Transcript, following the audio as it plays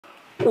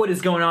What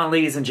is going on,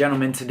 ladies and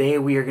gentlemen? Today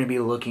we are going to be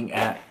looking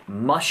at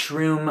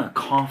mushroom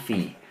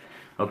coffee,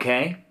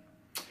 okay?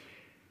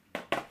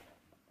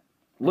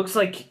 Looks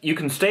like you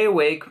can stay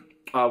awake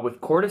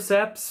with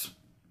cordyceps,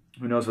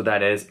 who knows what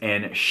that is,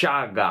 and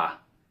chaga.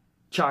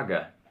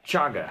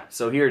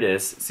 So here it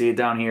is. See it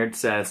down here? It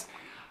says,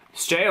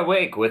 stay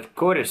awake with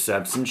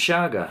cordyceps and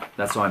chaga.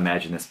 That's how I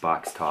imagine this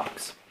box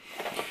talks.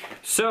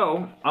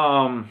 So,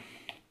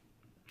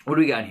 what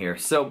do we got here?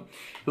 So,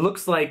 it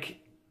looks like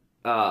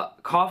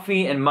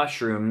coffee and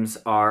mushrooms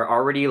are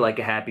already like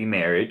a happy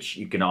marriage.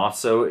 You can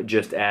also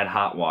just add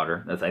hot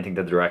water. That's, I think,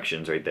 the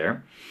directions right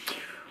there.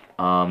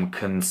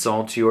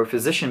 Consult your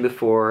physician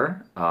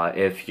before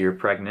if you're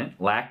pregnant,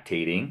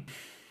 lactating,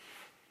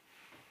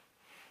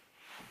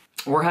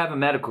 or have a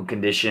medical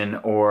condition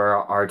or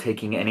are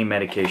taking any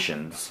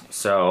medications.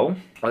 So,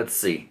 let's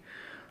see.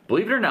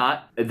 Believe it or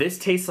not, this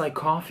tastes like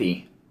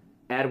coffee.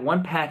 Add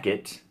 1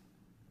 packet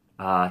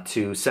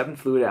to 7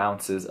 fluid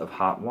ounces of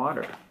hot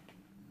water.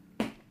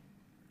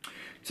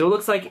 So it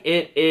looks like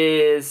it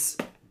is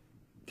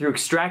through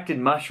extracted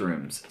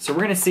mushrooms. So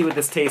we're gonna see what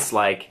this tastes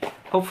like.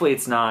 Hopefully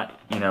it's not,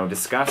 you know,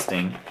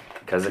 disgusting,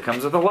 because it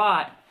comes with a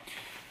lot.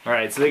 All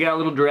right, so they got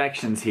little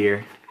directions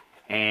here,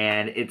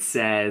 and it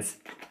says,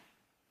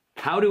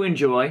 how to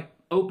enjoy,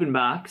 open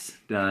box,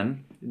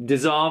 done.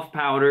 Dissolve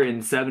powder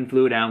in 7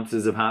 fluid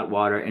ounces of hot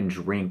water and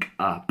drink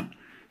up.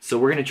 So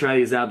we're gonna try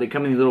these out. They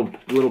come in these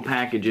little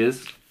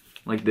packages,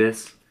 like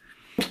this.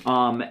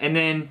 And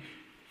then,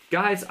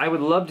 guys, I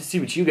would love to see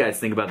what you guys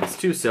think about this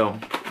too. So,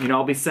 you know,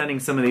 I'll be sending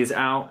some of these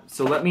out.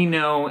 So let me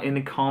know in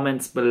the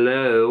comments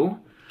below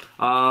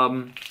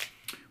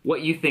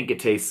what you think it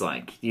tastes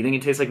like. Do you think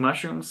it tastes like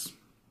mushrooms?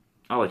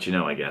 I'll let you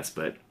know, I guess.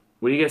 But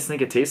what do you guys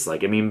think it tastes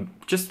like? I mean,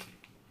 just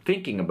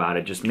thinking about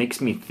it just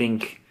makes me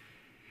think,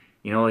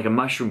 you know, like a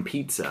mushroom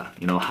pizza,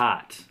 you know,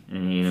 hot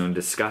and, you know,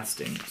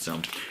 disgusting.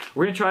 So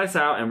we're gonna try this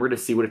out and we're gonna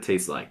see what it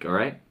tastes like, all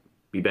right?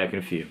 Be back in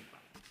a few.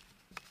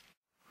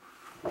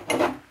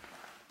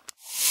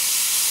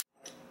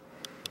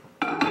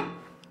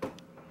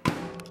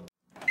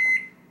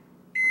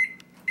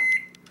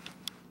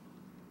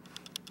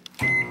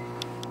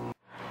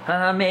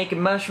 I'm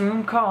making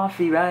mushroom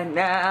coffee right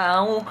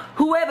now.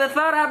 Whoever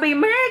thought I'd be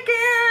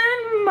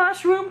making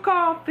mushroom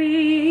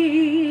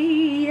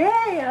coffee?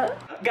 Yeah.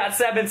 Got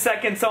 7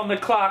 seconds on the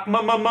clock.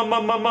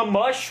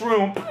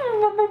 Mushroom.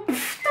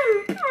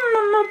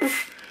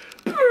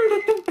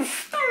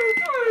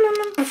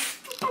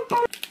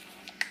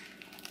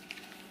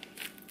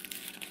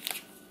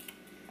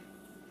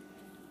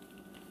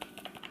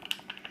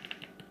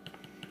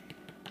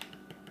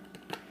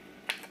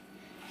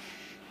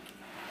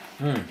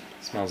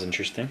 Smells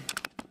interesting.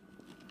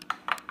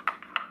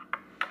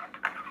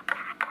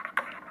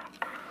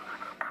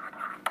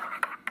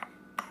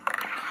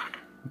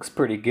 Looks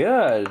pretty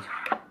good.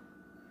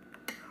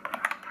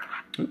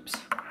 Oops.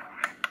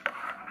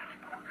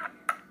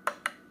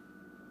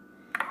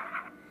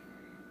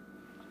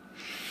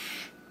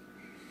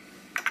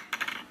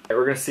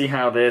 We're gonna see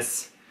how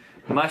this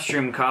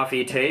mushroom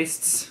coffee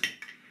tastes.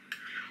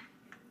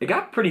 It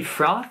got pretty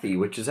frothy,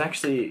 which is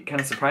actually kind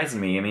of surprising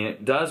me. I mean,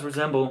 it does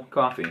resemble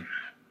coffee.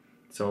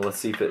 So let's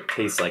see if it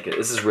tastes like it.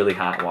 This is really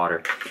hot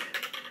water.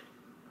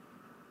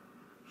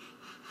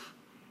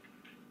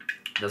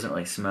 Doesn't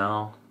really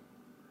smell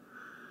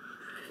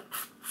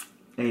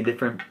any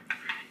different.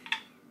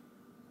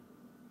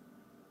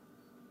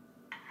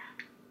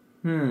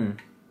 Oh,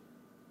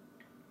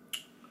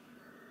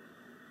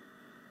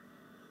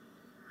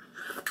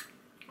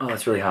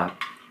 that's really hot.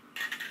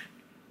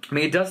 I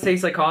mean, it does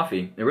taste like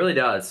coffee. It really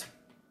does.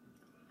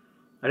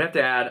 I'd have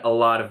to add a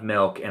lot of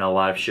milk and a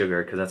lot of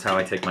sugar because that's how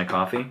I take my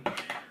coffee.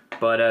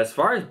 But as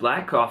far as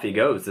black coffee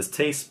goes, this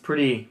tastes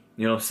pretty,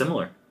 you know,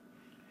 similar.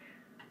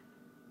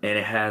 And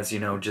it has, you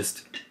know,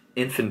 just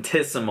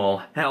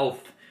infinitesimal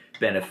health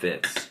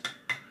benefits.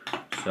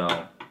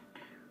 So,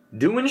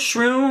 doing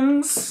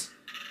shrooms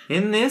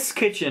in this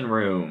kitchen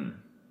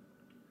room.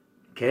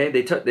 Okay,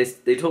 they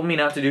told me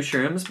not to do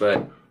shrooms,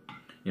 but,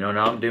 you know,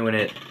 now I'm doing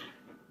it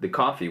the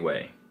coffee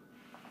way.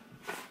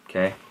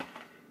 Okay,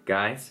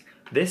 guys.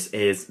 This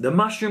is the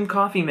mushroom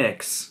coffee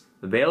mix,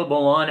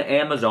 available on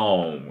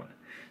Amazon.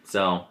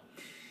 So,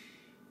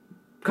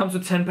 comes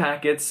with 10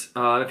 packets.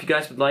 If you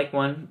guys would like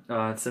one,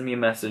 send me a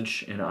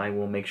message and I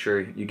will make sure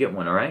you get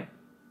one, alright?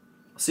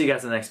 I'll see you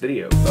guys in the next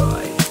video.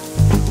 Bye.